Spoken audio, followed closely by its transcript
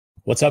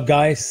What's up,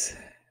 guys?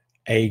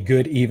 A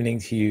good evening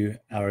to you,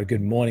 or a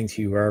good morning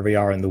to you, wherever you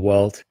are in the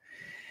world.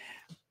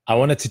 I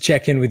wanted to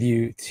check in with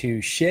you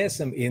to share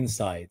some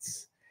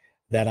insights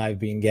that I've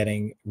been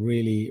getting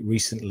really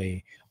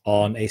recently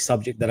on a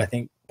subject that I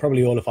think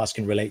probably all of us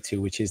can relate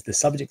to, which is the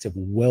subject of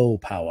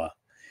willpower.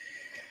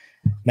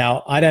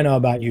 Now, I don't know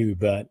about you,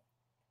 but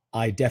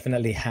I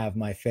definitely have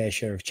my fair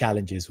share of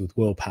challenges with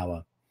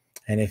willpower.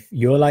 And if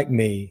you're like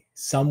me,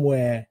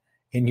 somewhere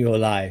in your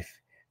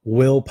life,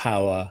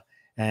 willpower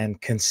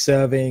and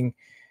conserving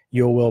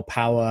your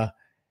willpower,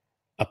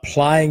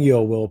 applying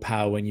your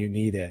willpower when you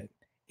need it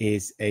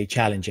is a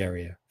challenge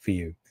area for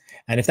you.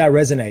 And if that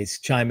resonates,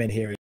 chime in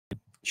here.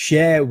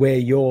 Share where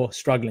you're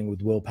struggling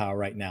with willpower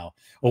right now,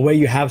 or where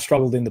you have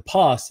struggled in the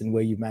past and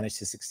where you've managed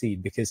to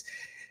succeed. Because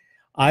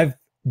I've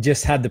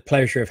just had the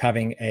pleasure of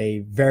having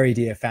a very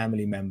dear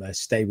family member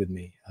stay with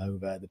me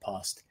over the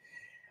past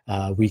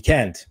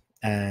weekend.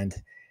 And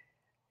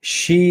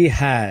she's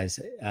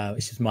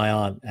my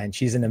aunt, and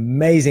she's an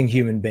amazing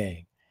human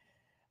being.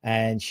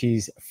 And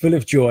she's full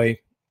of joy.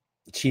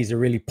 She's a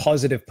really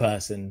positive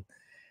person,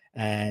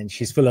 and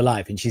she's full of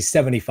life, and she's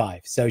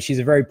 75. So she's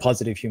a very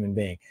positive human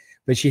being,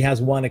 but she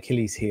has one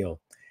Achilles heel.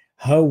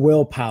 Her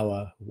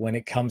willpower when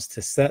it comes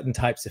to certain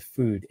types of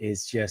food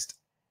is just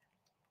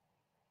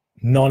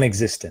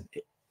non-existent.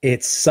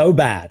 It's so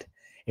bad.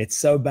 It's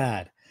so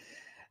bad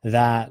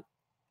that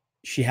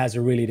she has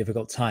a really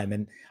difficult time.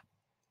 And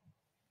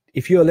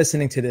if you're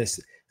listening to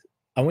this,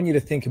 I want you to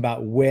think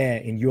about where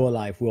in your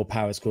life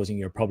willpower is causing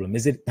you a problem.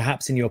 Is it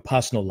perhaps in your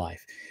personal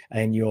life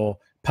and your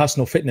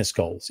personal fitness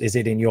goals? Is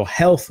it in your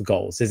health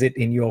goals? Is it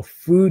in your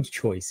food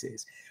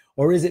choices?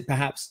 Or is it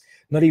perhaps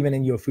not even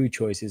in your food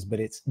choices,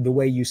 but it's the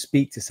way you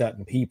speak to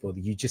certain people?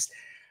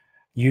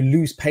 You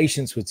lose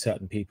patience with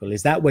certain people.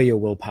 Is that where your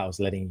willpower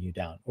is letting you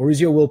down? Or is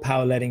your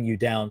willpower letting you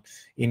down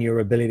in your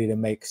ability to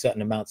make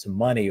certain amounts of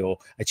money or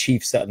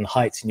achieve certain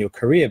heights in your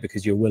career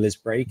because your will is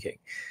breaking?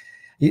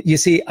 You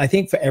see, I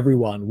think for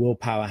everyone,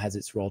 willpower has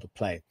its role to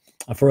play.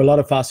 And for a lot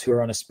of us who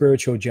are on a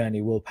spiritual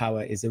journey,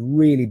 willpower is a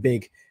really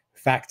big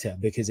factor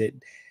because it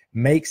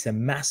makes a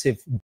massive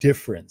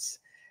difference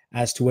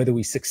as to whether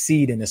we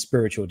succeed in a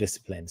spiritual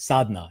discipline,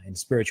 sadhana, in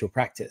spiritual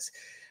practice.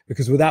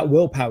 Because without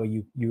willpower,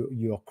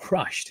 you're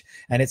crushed.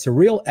 And it's a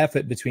real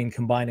effort between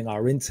combining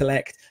our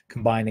intellect,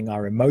 combining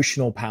our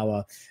emotional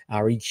power,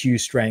 our EQ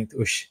strength.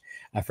 Ush,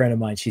 a friend of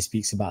mine, she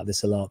speaks about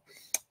this a lot.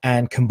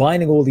 And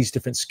combining all these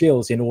different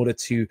skills in order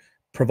to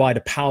provide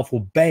a powerful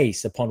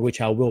base upon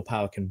which our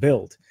willpower can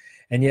build.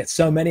 And yet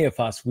so many of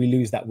us, we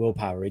lose that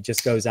willpower. It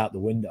just goes out the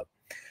window.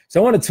 So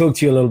I want to talk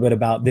to you a little bit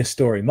about this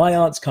story. My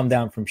aunt's come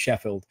down from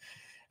Sheffield,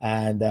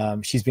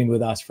 and she's been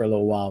with us for a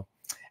little while.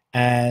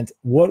 And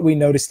what we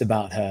noticed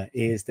about her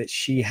is that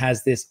she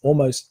has this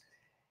almost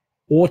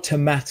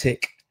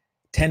automatic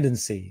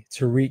tendency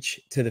to reach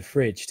to the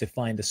fridge to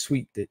find a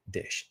sweet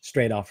dish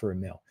straight after a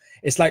meal.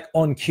 It's like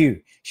on cue.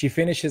 She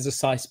finishes a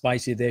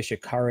spicy dish, a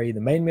curry,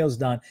 the main meal's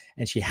done,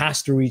 and she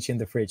has to reach in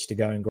the fridge to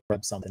go and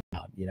grab something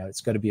out. You know,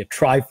 it's got to be a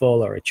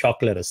trifle or a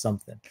chocolate or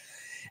something.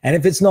 And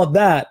if it's not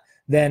that,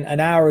 then an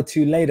hour or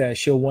two later,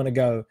 she'll want to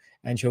go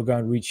and she'll go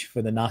and reach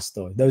for the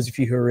nasto. Those of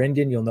you who are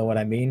Indian, you'll know what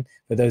I mean.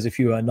 For those of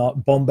you who are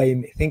not,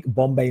 think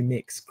Bombay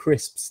mix,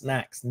 crisp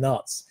snacks,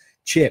 nuts,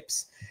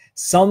 chips,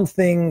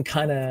 something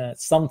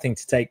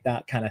to take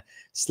that kind of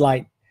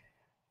slight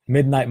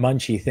midnight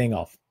munchie thing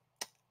off.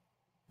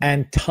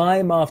 And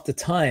time after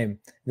time,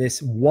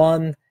 this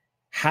one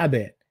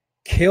habit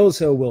kills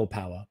her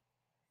willpower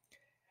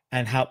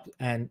and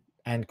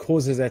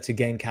causes her to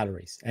gain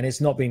calories. And it's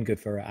not been good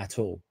for her at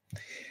all.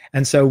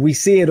 And so we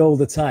see it all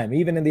the time.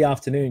 Even in the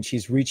afternoon,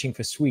 she's reaching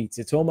for sweets.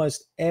 It's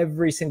almost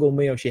every single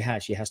meal she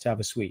has to have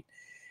a sweet.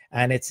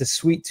 And it's a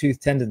sweet tooth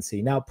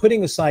tendency. Now,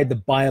 putting aside the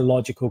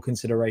biological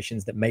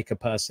considerations that make a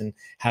person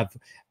have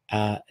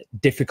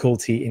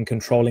difficulty in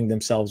controlling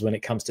themselves when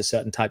it comes to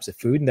certain types of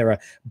food, and there are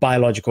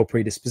biological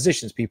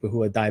predispositions. People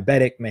who are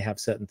diabetic may have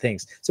certain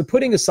things. So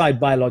putting aside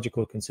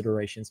biological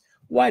considerations,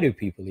 why do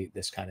people eat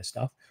this kind of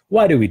stuff?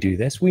 Why do we do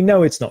this? We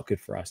know it's not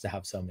good for us to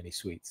have so many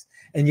sweets,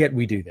 and yet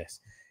we do this.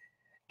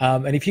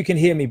 And if you can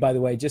hear me, by the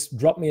way, just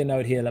drop me a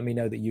note here. Let me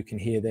know that you can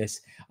hear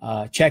this.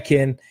 Check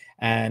in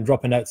and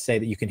drop a note to say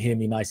that you can hear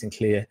me nice and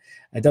clear.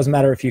 It doesn't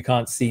matter if you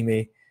can't see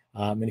me.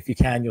 And if you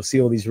can, you'll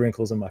see all these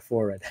wrinkles on my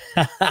forehead.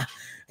 I've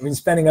been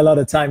spending a lot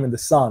of time in the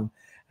sun,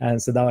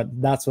 and so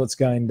that's what's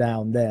going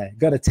down there.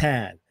 Got a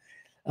tan.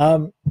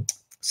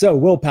 So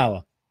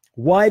willpower.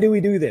 Why do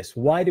we do this?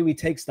 Why do we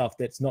take stuff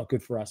that's not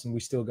good for us and we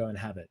still go and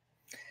have it?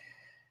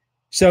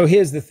 So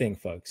here's the thing,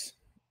 folks.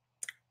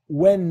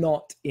 We're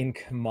not in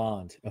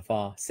command of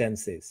our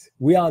senses.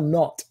 We are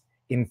not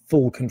in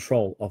full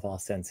control of our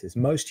senses.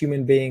 Most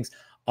human beings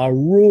are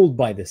ruled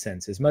by the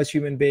senses. Most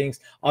human beings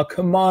are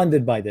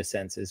commanded by the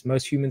senses.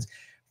 Most humans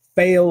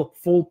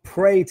fall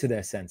prey to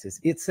their senses.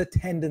 It's a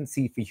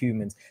tendency for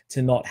humans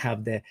to not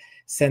have their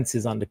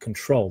senses under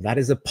control. That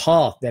is a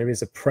path. There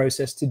is a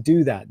process to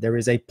do that. There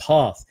is a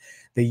path.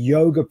 The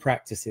yoga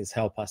practices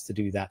help us to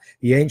do that.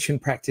 The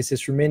ancient practices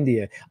from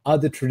India,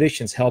 other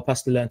traditions help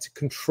us to learn to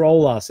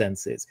control our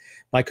senses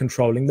by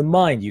controlling the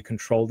mind. You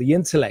control the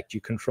intellect,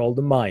 you control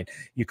the mind.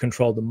 You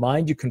control the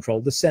mind, you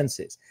control the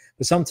senses.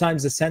 But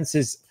sometimes the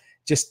senses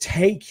just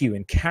take you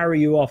and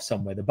carry you off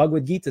somewhere. The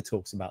Bhagavad Gita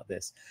talks about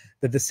this,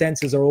 that the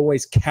senses are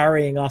always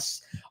carrying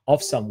us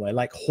off somewhere,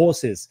 like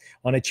horses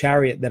on a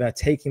chariot that are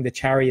taking the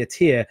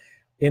charioteer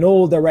in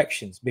all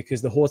directions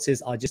because the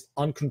horses are just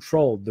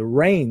uncontrolled. The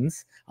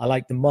reins are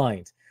like the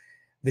mind.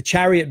 The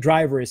chariot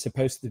driver is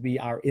supposed to be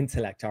our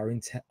intellect, our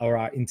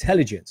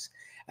intelligence.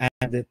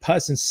 And the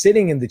person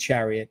sitting in the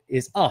chariot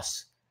is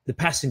us, the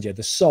passenger,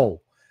 the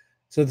soul.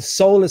 So the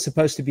soul is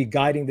supposed to be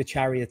guiding the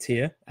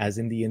charioteer, as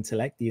in the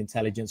intellect, the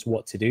intelligence,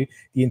 what to do.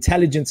 The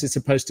intelligence is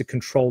supposed to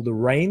control the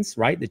reins,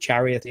 right? The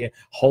charioteer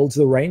holds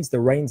the reins.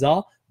 The reins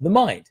are the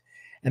mind.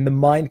 And the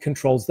mind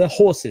controls the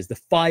horses. The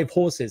 5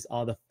 horses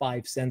are the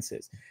 5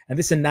 senses. And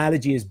this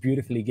analogy is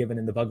beautifully given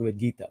in the Bhagavad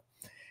Gita.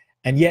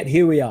 And yet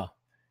here we are.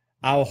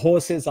 Our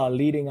horses are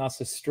leading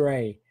us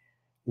astray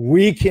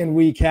week in,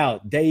 week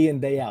out, day in,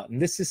 day out.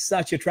 And this is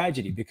such a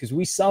tragedy because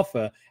we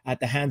suffer at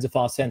the hands of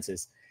our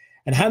senses.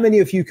 And how many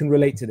of you can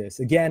relate to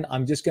this? Again,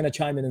 I'm just going to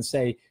chime in and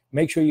say,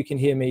 make sure you can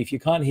hear me. If you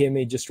can't hear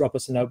me, just drop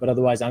us a note. But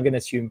otherwise, I'm going to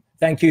assume.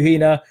 Thank you,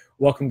 Hina.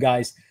 Welcome,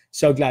 guys.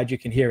 So glad you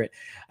can hear it.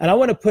 And I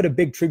want to put a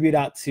big tribute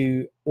out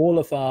to all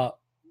of our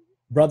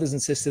brothers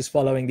and sisters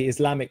following the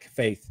Islamic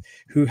faith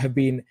who have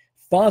been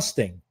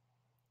fasting.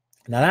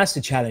 Now, that's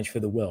the challenge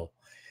for the will.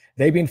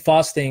 They've been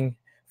fasting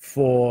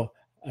for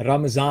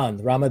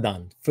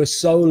Ramadan, for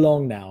so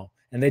long now.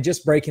 And they're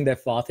just breaking their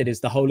fast. It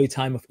is the holy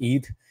time of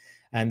Eid.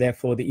 And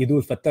therefore, the Eid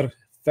al-Fitr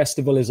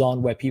festival is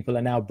on where people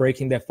are now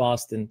breaking their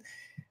fast and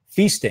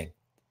feasting.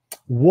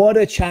 What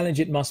a challenge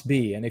it must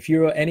be. And if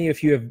any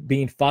of you have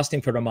been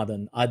fasting for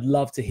Ramadan, I'd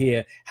love to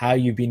hear how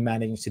you've been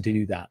managing to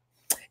do that.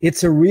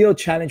 It's a real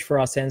challenge for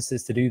our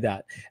senses to do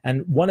that.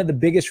 And one of the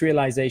biggest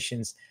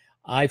realizations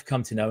I've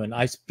come to know, and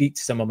I speak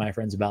to some of my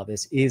friends about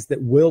this, is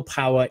that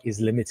willpower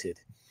is limited.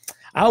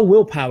 Our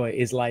willpower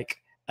is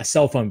like a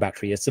cell phone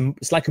battery.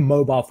 It's like a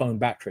mobile phone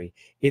battery.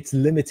 It's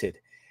limited.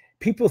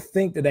 People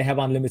think that they have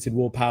unlimited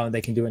willpower and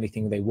they can do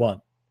anything they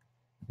want.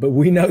 But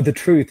we know the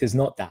truth is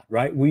not that,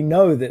 right? We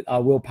know that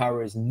our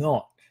willpower is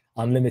not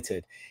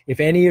unlimited. If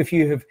any of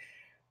you have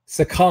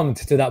succumbed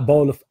to that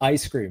bowl of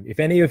ice cream, if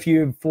any of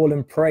you have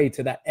fallen prey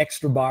to that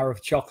extra bar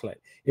of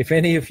chocolate, if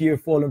any of you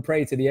have fallen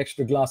prey to the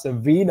extra glass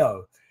of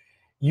vino,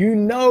 you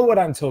know what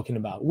I'm talking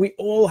about. We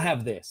all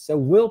have this. So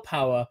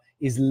willpower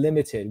is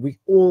limited. We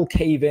all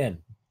cave in.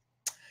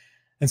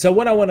 And so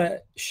what I want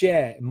to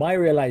share, my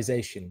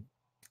realization,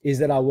 is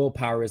that our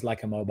willpower is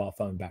like a mobile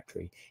phone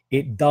battery.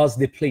 It does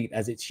deplete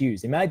as it's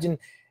used. Imagine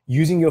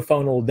using your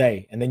phone all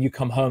day and then you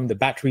come home, the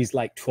battery's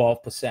like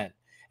 12%,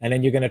 and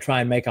then you're going to try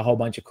and make a whole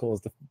bunch of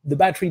calls. The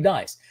battery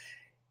dies.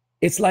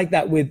 It's like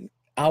that with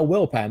our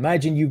willpower.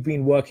 Imagine you've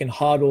been working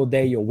hard all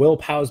day, your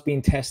willpower's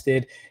been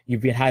tested,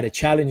 you've had a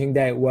challenging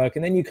day at work,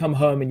 and then you come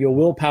home and your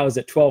willpower's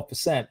at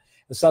 12%, and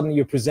suddenly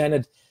you're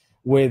presented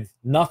with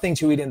nothing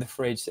to eat in the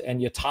fridge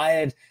and you're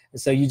tired, and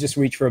so you just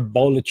reach for a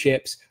bowl of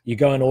chips, you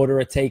go and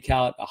order a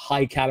takeout, a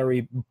high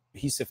calorie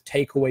piece of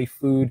takeaway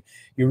food,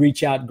 you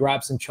reach out,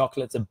 grab some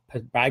chocolates, a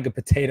bag of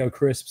potato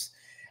crisps,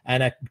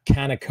 and a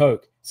can of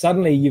Coke.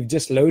 Suddenly you've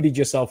just loaded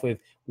yourself with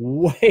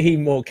way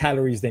more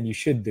calories than you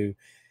should do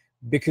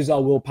because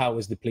our willpower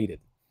is depleted.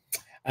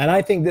 And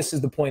I think this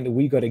is the point that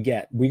we got to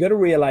get. We got to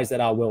realize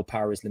that our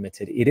willpower is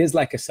limited. It is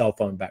like a cell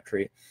phone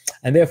battery.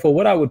 And therefore,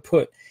 what I would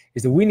put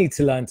is that we need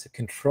to learn to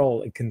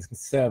control and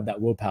conserve that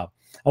willpower.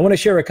 I want to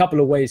share a couple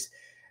of ways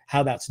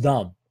how that's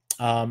done.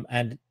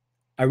 And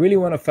I really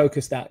want to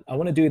focus that. I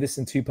want to do this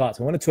in 2 parts.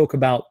 I want to talk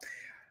about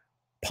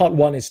part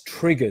 1 is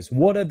triggers.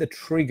 What are the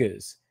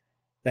triggers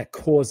that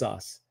cause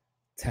us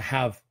to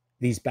have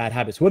these bad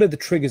habits? What are the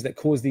triggers that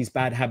cause these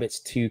bad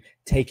habits to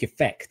take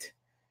effect?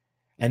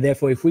 And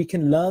therefore, if we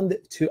can learn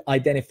to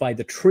identify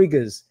the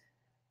triggers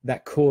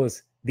that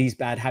cause these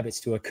bad habits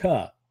to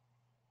occur,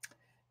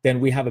 then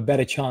we have a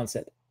better chance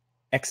at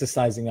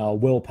exercising our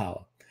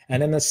willpower.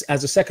 And then as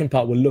a second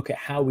part, we'll look at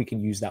how we can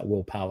use that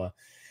willpower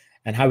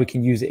and how we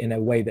can use it in a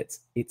way that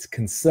it's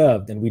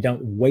conserved and we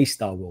don't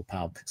waste our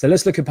willpower. So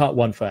let's look at part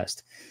 1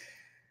 first.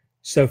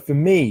 So for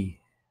me,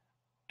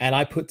 and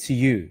I put to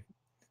you,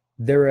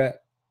 there are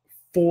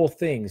 4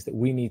 things that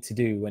we need to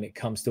do when it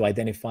comes to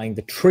identifying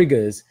the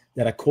triggers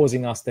that are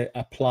causing us to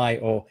apply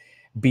or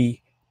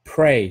be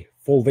prey,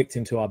 fall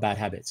victim to our bad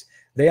habits.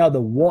 They are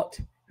the what,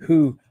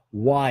 who,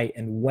 why,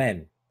 and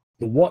when.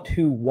 The what,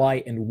 who,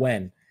 why, and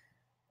when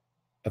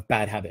of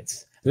bad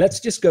habits. Let's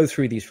just go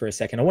through these for a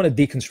second. I want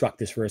to deconstruct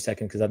this for a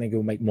second because I think it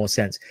will make more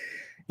sense.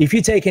 If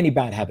you take any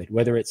bad habit,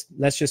 whether it's,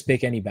 let's just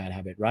pick any bad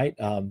habit, right?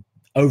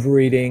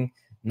 Overeating,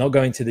 not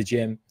going to the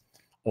gym,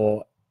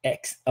 or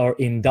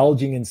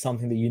indulging in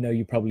something that you know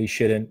you probably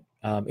shouldn't,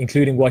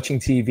 including watching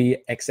TV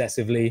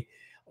excessively,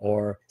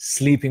 or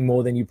sleeping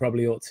more than you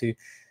probably ought to.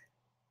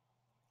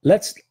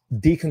 Let's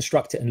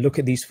deconstruct it and look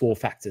at these 4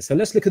 factors. So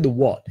let's look at the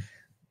what.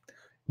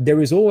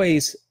 There is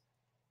always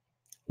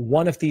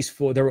one of these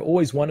 4, there are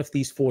always one of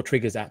these 4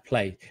 triggers at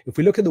play. If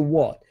we look at the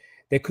what,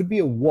 there could be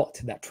a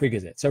what that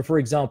triggers it. So for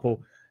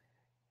example,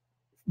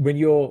 when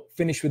you're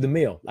finished with the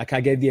meal, like I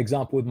gave the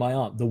example with my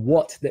aunt, the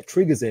what that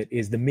triggers it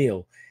is the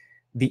meal,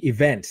 the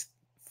event.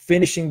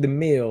 Finishing the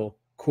meal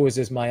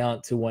causes my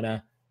aunt to want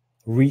to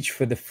reach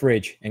for the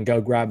fridge and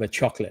go grab a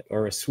chocolate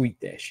or a sweet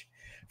dish.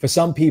 For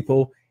some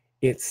people,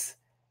 it's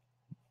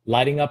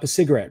lighting up a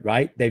cigarette,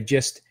 right? They've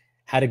just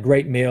had a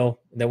great meal.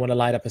 They want to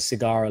light up a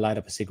cigar or light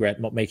up a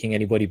cigarette. Not making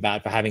anybody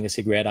bad for having a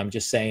cigarette. I'm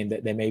just saying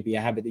that there may be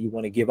a habit that you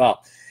want to give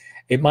up.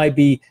 It might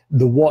be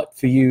the what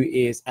for you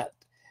is at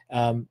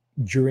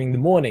during the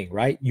morning,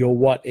 right? Your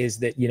what is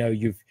that, you know,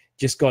 you've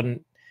just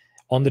gotten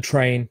on the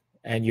train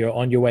and you're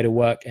on your way to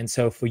work. And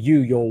so for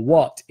you, your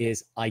what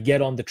is I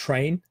get on the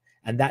train,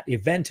 and that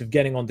event of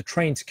getting on the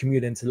train to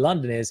commute into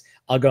London is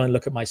I'll go and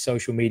look at my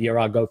social media or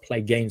I'll go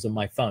play games on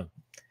my phone.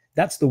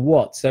 That's the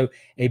what. So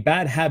a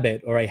bad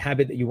habit or a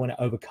habit that you want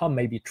to overcome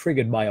may be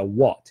triggered by a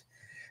what.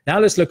 Now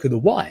let's look at the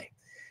why.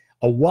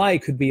 A why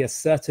could be a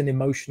certain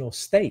emotional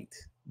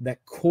state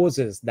that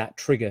causes that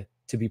trigger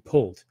to be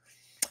pulled.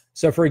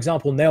 So for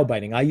example, nail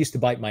biting. I used to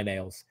bite my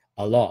nails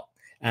a lot.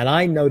 And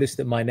I noticed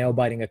that my nail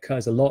biting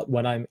occurs a lot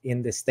when I'm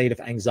in this state of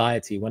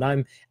anxiety, when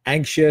I'm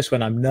anxious,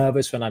 when I'm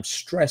nervous, when I'm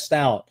stressed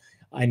out.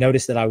 I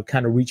noticed that I would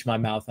kind of reach my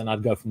mouth and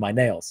I'd go for my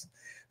nails.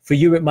 For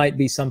you, it might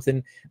be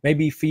something,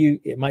 maybe for you,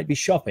 it might be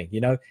shopping.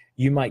 You know,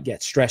 you might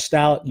get stressed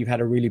out. You've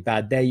had a really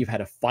bad day. You've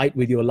had a fight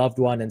with your loved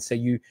one. And so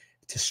you,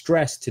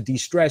 to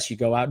de-stress, you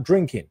go out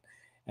drinking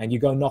and you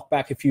go knock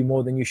back a few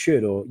more than you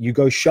should, or you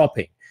go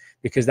shopping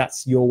because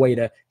that's your way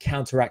to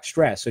counteract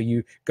stress, or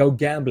you go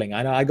gambling.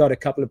 I know I got a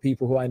couple of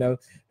people who I know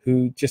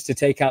who, just to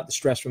take out the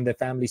stress from their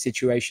family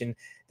situation,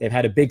 they've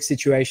had a big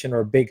situation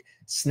or a big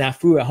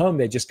snafu at home,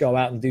 they just go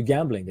out and do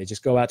gambling. They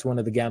just go out to one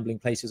of the gambling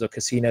places or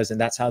casinos, and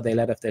that's how they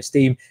let off their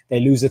steam. They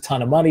lose a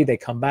ton of money, they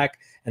come back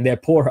and they're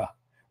poorer,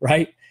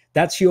 right?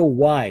 That's your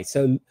why.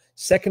 So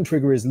second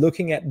trigger is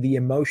looking at the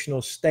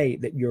emotional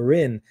state that you're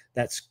in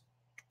that's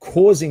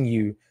causing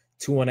you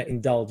to want to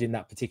indulge in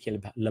that particular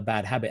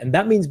bad habit. And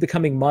that means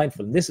becoming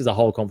mindful. And this is a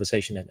whole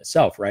conversation in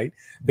itself, right?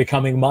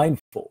 Becoming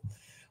mindful.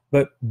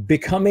 But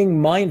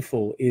becoming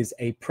mindful is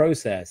a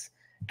process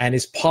and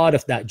is part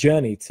of that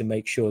journey to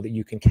make sure that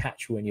you can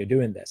catch when you're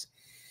doing this.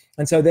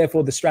 And so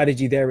therefore the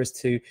strategy there is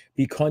to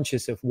be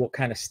conscious of what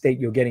kind of state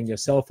you're getting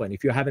yourself in.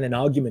 If you're having an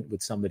argument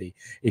with somebody,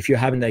 if you're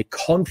having a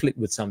conflict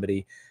with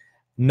somebody,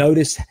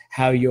 notice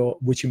how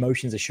which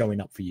emotions are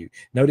showing up for you.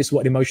 Notice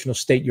what emotional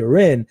state you're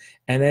in,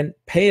 and then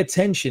pay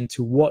attention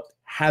to what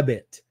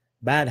habit,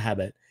 bad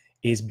habit,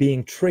 is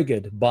being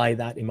triggered by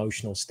that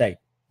emotional state.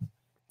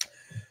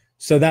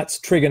 So that's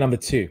trigger number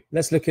 2.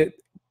 Let's look at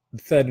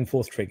the third and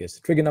fourth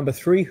triggers. Trigger number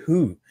 3,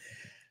 who.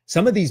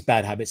 Some of these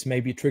bad habits may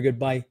be triggered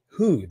by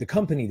who, the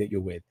company that you're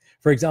with.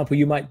 For example,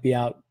 you might be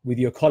out with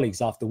your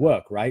colleagues after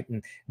work, right?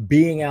 And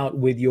being out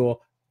with your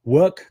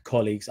work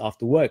colleagues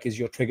after work is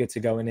your trigger to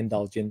go and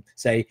indulge in,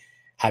 say,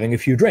 having a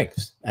few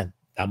drinks. And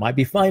that might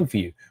be fine for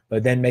you.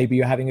 But then maybe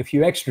you're having a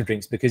few extra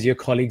drinks because your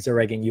colleagues are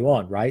egging you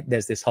on, right?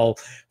 There's this whole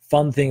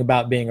fun thing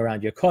about being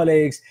around your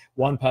colleagues.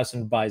 One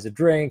person buys a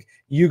drink.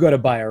 You got to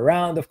buy a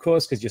round, of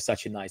course, because you're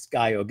such a nice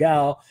guy or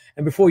gal.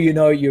 And before you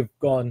know it, you've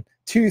gone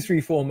 2, 3,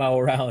 4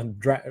 mile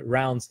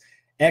rounds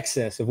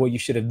excess of what you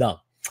should have done.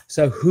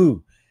 So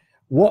who,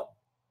 what,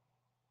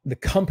 the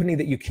company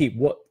that you keep,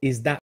 what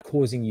is that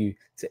causing you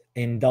to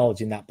indulge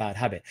in that bad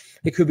habit?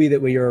 It could be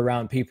that where you're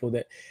around people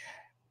that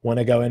want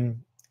to go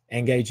and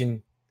engage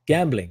in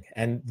gambling,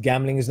 and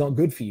gambling is not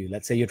good for you.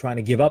 Let's say you're trying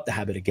to give up the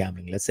habit of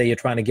gambling. Let's say you're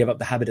trying to give up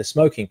the habit of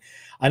smoking.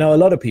 I know a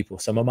lot of people,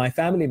 some of my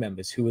family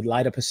members, who would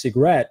light up a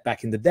cigarette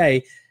back in the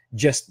day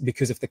just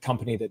because of the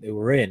company that they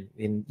were in.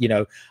 You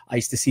know, I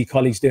used to see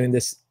colleagues doing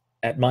this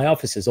at my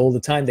offices all the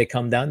time. They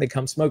come down, they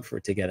come smoke for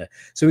it together.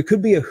 So it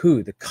could be a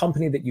who, the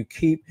company that you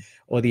keep,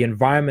 or the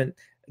environment,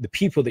 the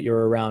people that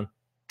you're around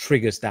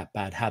triggers that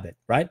bad habit,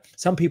 right?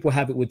 Some people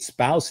have it with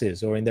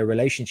spouses or in their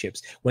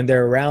relationships. When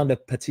they're around a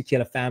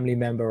particular family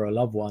member or a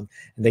loved one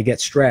and they get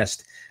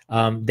stressed,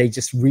 they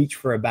just reach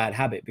for a bad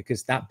habit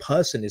because that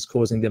person is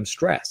causing them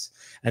stress.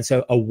 And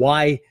so a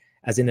why,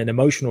 as in an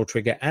emotional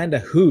trigger, and a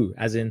who,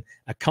 as in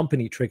a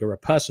company trigger, a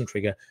person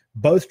trigger,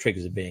 both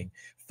triggers are being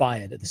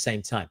fired at the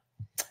same time.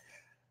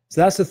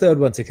 So that's the third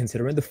one to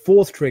consider. And the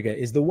fourth trigger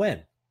is the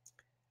when.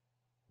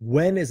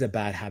 When is a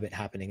bad habit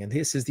happening? And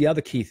this is the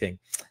other key thing.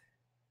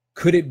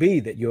 Could it be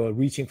that you're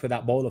reaching for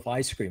that bowl of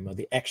ice cream or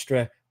the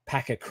extra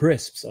pack of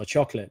crisps or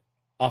chocolate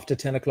after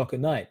 10 o'clock at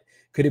night?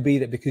 Could it be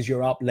that because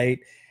you're up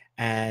late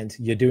and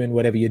you're doing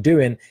whatever you're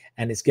doing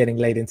and it's getting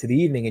late into the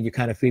evening and you're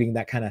kind of feeling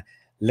that kind of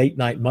late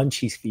night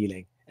munchies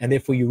feeling, and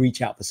therefore you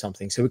reach out for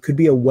something? So it could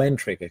be a when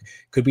trigger. It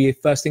could be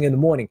first thing in the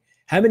morning.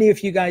 How many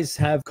of you guys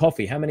have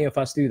coffee? How many of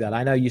us do that?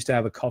 I know I used to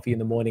have a coffee in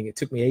the morning. It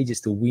took me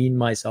ages to wean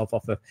myself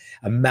off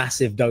a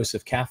massive dose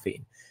of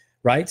caffeine,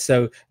 right?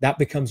 So that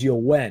becomes your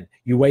when.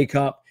 You wake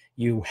up,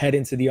 you head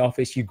into the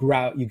office, you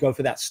go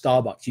for that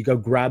Starbucks, you go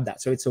grab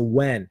that. So it's a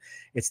when.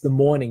 It's the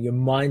morning. Your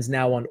mind's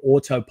now on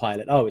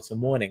autopilot. Oh, it's the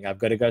morning. I've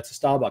got to go to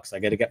Starbucks. I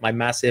got to get my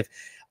massive,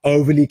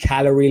 overly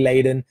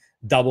calorie-laden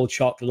double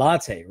choc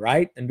latte,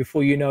 right? And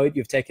before you know it,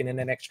 you've taken in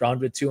an extra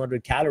 100,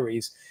 200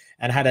 calories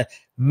and had a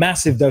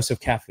massive dose of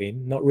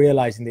caffeine, not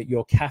realizing that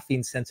your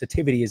caffeine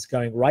sensitivity is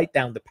going right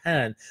down the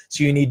pan.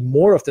 So you need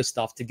more of the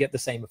stuff to get the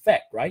same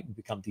effect, right? You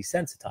become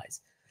desensitized.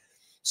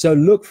 So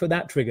look for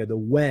that trigger, the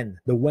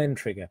when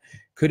trigger.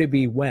 Could it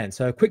be when?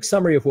 So a quick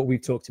summary of what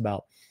we've talked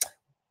about.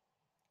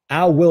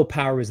 Our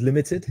willpower is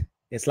limited.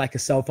 It's like a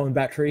cell phone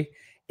battery.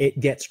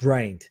 It gets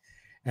drained.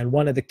 And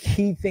one of the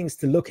key things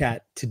to look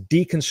at to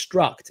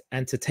deconstruct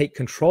and to take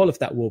control of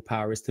that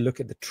willpower is to look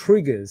at the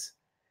triggers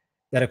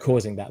that are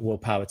causing that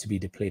willpower to be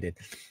depleted.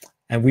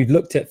 And we've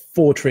looked at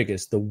 4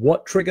 triggers: the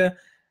what trigger,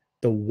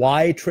 the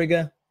why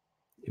trigger,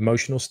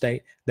 emotional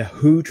state, the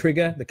who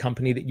trigger, the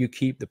company that you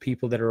keep, the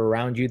people that are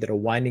around you that are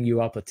winding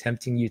you up or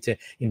tempting you to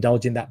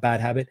indulge in that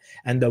bad habit,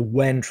 and the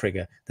when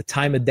trigger, the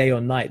time of day or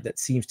night that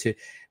seems to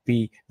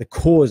be the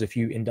cause of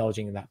you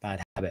indulging in that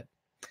bad habit.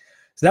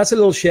 So that's a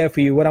little share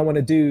for you. What I want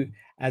to do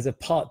as a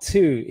part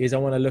 2 is I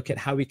want to look at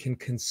how we can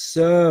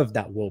conserve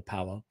that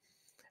willpower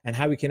and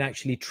how we can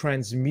actually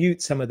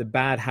transmute some of the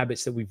bad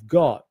habits that we've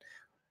got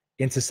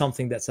into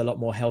something that's a lot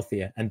more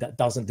healthier and that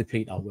doesn't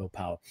deplete our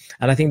willpower.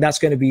 And I think that's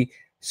going to be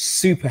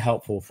super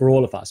helpful for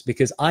all of us,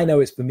 because I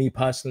know it's for me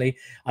personally.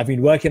 I've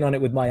been working on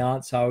it with my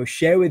aunt, so I will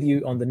share with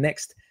you on the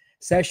next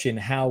session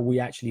how we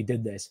actually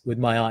did this with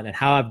my aunt and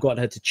how I've got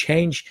her to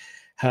change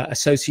her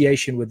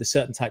association with the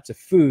certain types of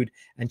food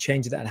and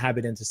change that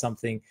habit into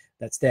something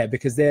that's there,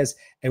 because there's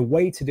a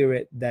way to do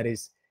it that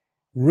is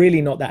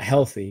really not that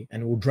healthy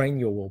and will drain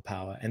your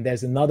willpower. And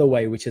there's another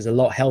way which is a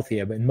lot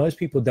healthier, but most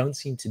people don't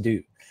seem to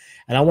do.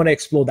 And I want to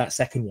explore that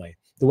second way,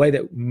 the way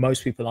that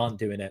most people aren't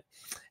doing it,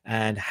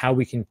 and how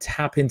we can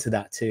tap into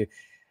that to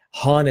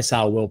harness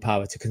our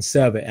willpower, to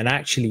conserve it, and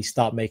actually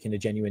start making a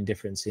genuine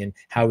difference in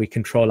how we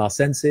control our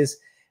senses,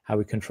 how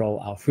we control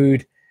our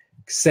food,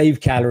 save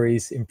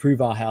calories,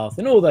 improve our health,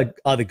 and all the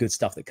other good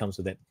stuff that comes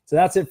with it. So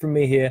that's it from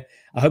me here.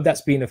 I hope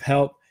that's been of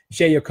help.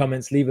 Share your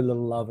comments, leave a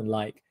little love and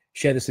like,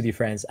 share this with your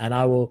friends, and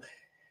I will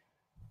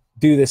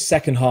do this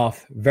second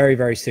half very,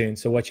 very soon.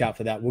 So watch out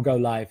for that. We'll go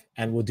live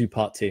and we'll do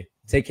part 2.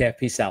 Take care.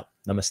 Peace out.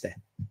 Namaste.